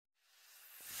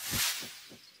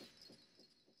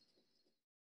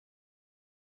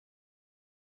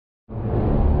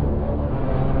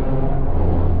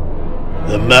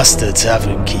The Master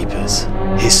Tavern Keeper's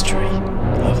History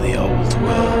of the Old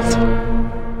World.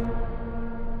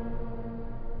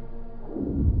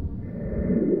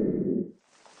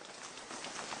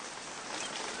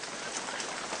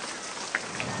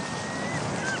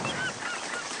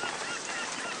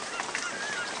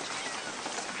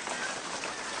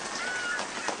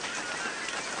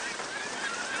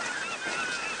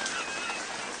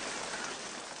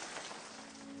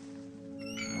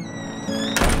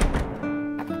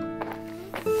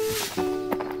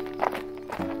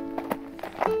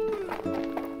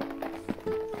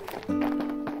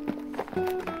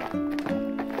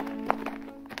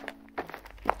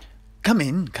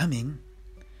 Come in.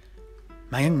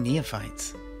 My young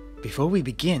neophytes, before we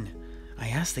begin, I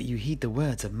ask that you heed the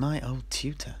words of my old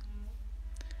tutor.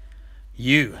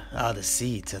 You are the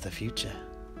seeds of the future,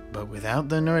 but without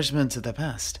the nourishment of the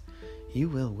past, you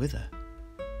will wither.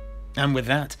 And with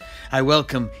that, I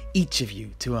welcome each of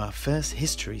you to our first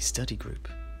history study group.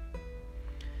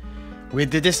 With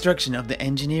the destruction of the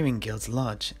Engineering Guild's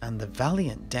lodge and the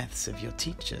valiant deaths of your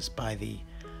teachers by the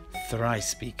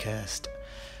thrice-be-cursed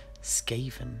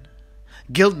Skaven,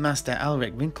 Guildmaster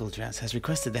Alrik Rinkeldraz has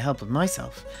requested the help of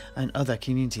myself and other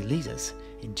community leaders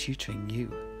in tutoring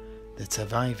you, the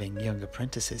surviving young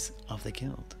apprentices of the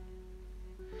guild.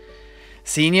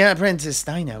 Senior Apprentice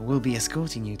Steiner will be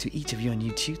escorting you to each of your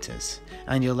new tutors,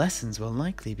 and your lessons will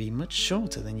likely be much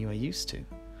shorter than you are used to,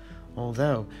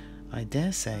 although I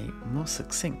dare say more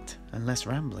succinct and less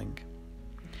rambling.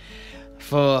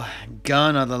 For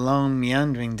gone are the long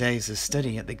meandering days of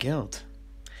study at the guild.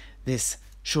 This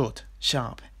short,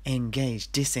 sharp,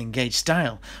 engaged, disengaged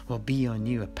style will be your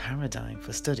new paradigm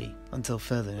for study until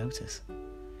further notice.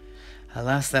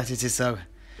 Alas that it is so,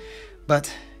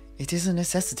 but it is a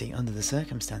necessity under the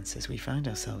circumstances we find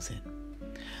ourselves in.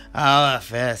 Our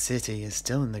fair city is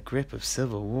still in the grip of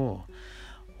civil war,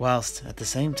 whilst at the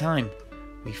same time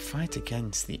we fight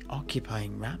against the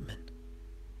occupying ratmen.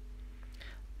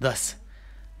 Thus,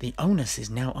 the onus is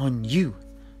now on you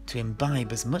to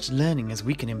imbibe as much learning as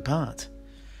we can impart.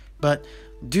 But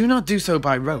do not do so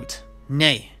by rote.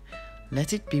 Nay,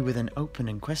 let it be with an open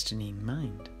and questioning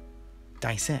mind.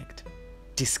 Dissect,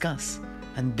 discuss,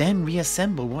 and then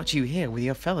reassemble what you hear with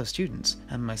your fellow students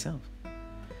and myself.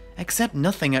 Accept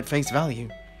nothing at face value.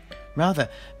 Rather,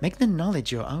 make the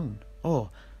knowledge your own,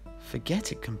 or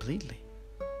forget it completely.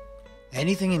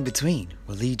 Anything in between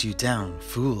will lead you down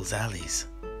fool's alleys.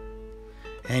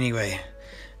 Anyway,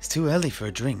 it's too early for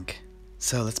a drink,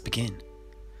 so let's begin.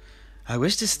 I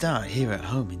wish to start here at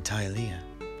home in Tilea,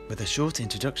 with a short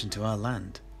introduction to our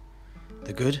land,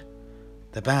 the good,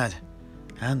 the bad,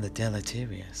 and the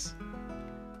deleterious.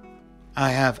 I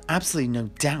have absolutely no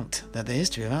doubt that the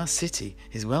history of our city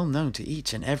is well known to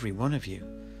each and every one of you,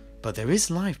 but there is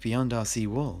life beyond our sea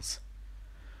walls.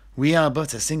 We are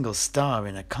but a single star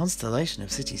in a constellation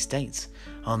of city-states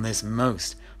on this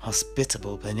most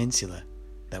hospitable peninsula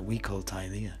that we call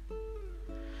Tilea.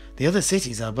 The other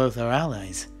cities are both our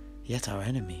allies, yet our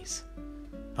enemies.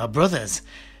 Our brothers,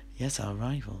 yet our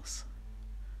rivals.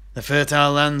 The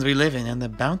fertile lands we live in and the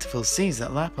bountiful seas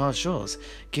that lap our shores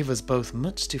give us both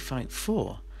much to fight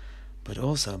for, but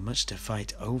also much to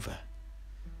fight over.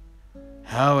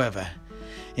 However,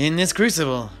 in this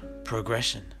crucible,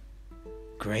 progression,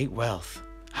 great wealth,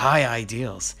 high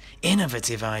ideals,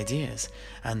 innovative ideas,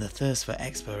 and the thirst for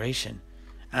exploration,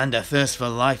 and a thirst for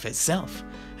life itself,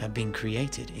 have been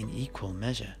created in equal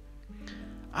measure.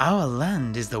 Our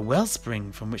land is the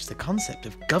wellspring from which the concept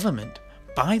of government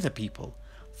by the people,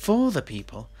 for the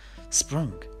people,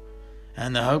 sprung,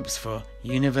 and the hopes for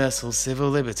universal civil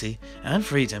liberty and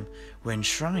freedom were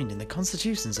enshrined in the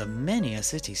constitutions of many a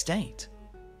city-state.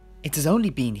 It has only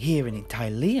been here in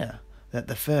Tilea that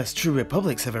the first true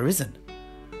republics have arisen.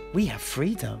 We have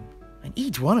freedom, and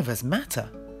each one of us matter.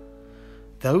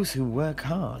 Those who work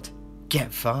hard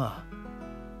get far.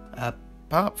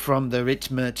 Apart from the rich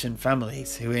merchant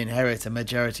families who inherit a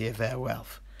majority of their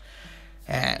wealth.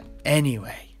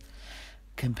 Anyway,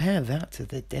 compare that to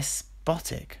the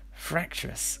despotic,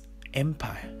 fractious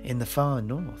empire in the far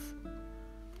north.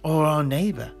 Or our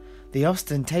neighbour, the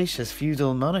ostentatious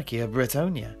feudal monarchy of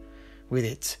Bretonia, with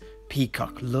its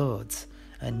peacock lords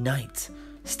and knights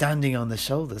standing on the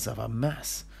shoulders of a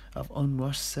mass of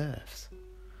unwashed serfs.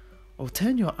 Or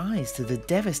turn your eyes to the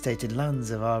devastated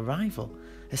lands of our rival,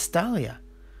 Estalia,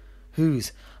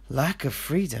 whose lack of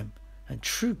freedom and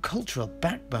true cultural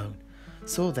backbone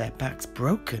saw their backs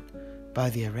broken by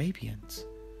the Arabians.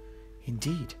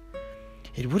 Indeed,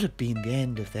 it would have been the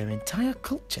end of their entire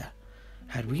culture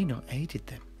had we not aided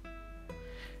them.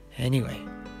 Anyway,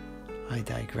 I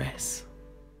digress.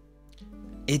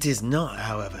 It is not,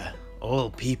 however,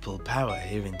 all-people power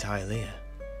here in Tilea.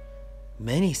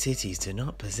 Many cities do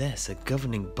not possess a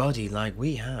governing body like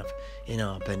we have in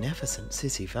our beneficent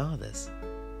city fathers.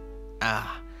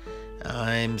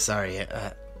 I'm sorry,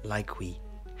 like we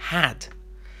had,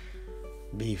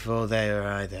 before they were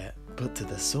either put to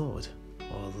the sword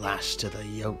or lashed to the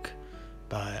yoke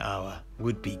by our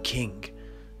would-be king,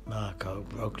 Marco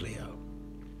Broglio.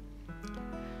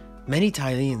 Many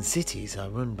Tilean cities are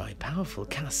run by powerful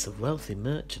castes of wealthy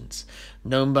merchants,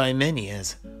 known by many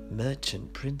as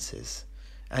merchant princes,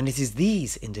 and it is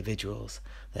these individuals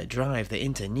that drive the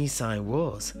internecine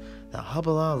wars that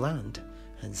hobble our land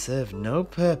and serve no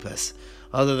purpose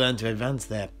other than to advance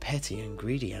their petty and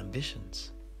greedy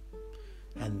ambitions.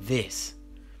 And this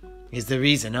is the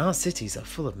reason our cities are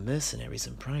full of mercenaries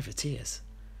and privateers.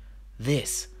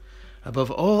 This, above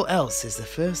all else, is the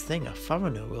first thing a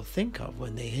foreigner will think of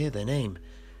when they hear the name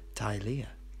Tilea.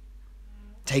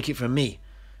 Take it from me,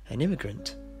 an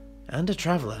immigrant and a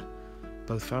traveller,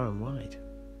 both far and wide.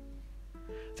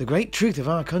 The great truth of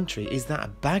our country is that a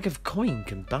bag of coin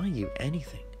can buy you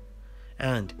anything.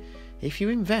 And if you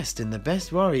invest in the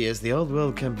best warriors the old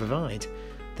world can provide,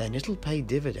 then it'll pay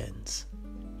dividends.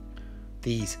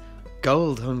 These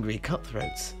gold-hungry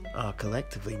cutthroats are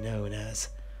collectively known as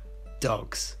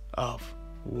dogs of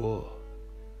war.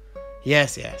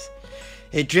 Yes,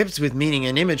 it drips with meaning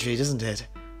and imagery, doesn't it?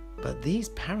 But these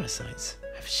parasites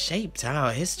have shaped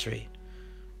our history,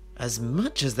 as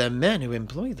much as the men who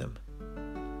employ them.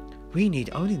 We need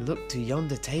only look to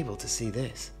yonder table to see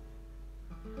this.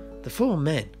 The four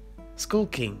men,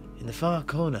 skulking in the far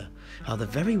corner, are the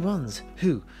very ones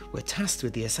who were tasked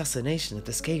with the assassination of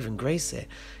the Skaven Greyseer,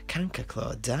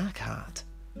 Cankerclaw Darkheart.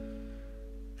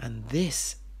 And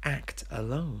this act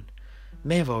alone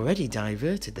may have already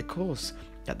diverted the course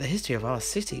that the history of our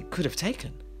city could have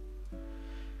taken.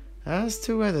 As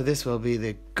to whether this will be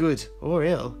the good or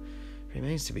ill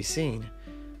remains to be seen.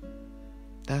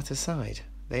 That aside,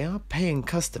 they are paying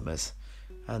customers,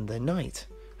 and the knight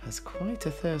has quite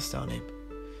a thirst on him.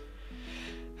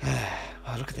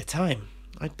 Oh, look at the time.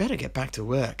 I'd better get back to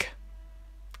work.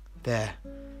 There,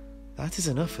 that is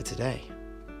enough for today.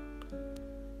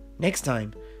 Next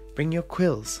time, bring your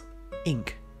quills,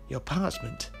 ink, your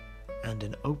parchment, and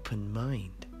an open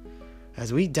mind,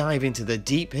 as we dive into the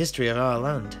deep history of our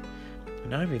land,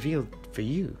 and I reveal for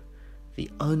you the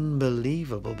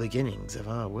unbelievable beginnings of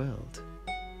our world.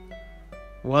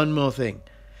 One more thing.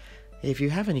 If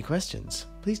you have any questions,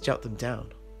 please jot them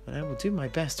down, and I will do my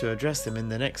best to address them in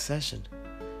the next session.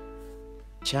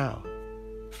 Ciao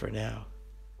for now.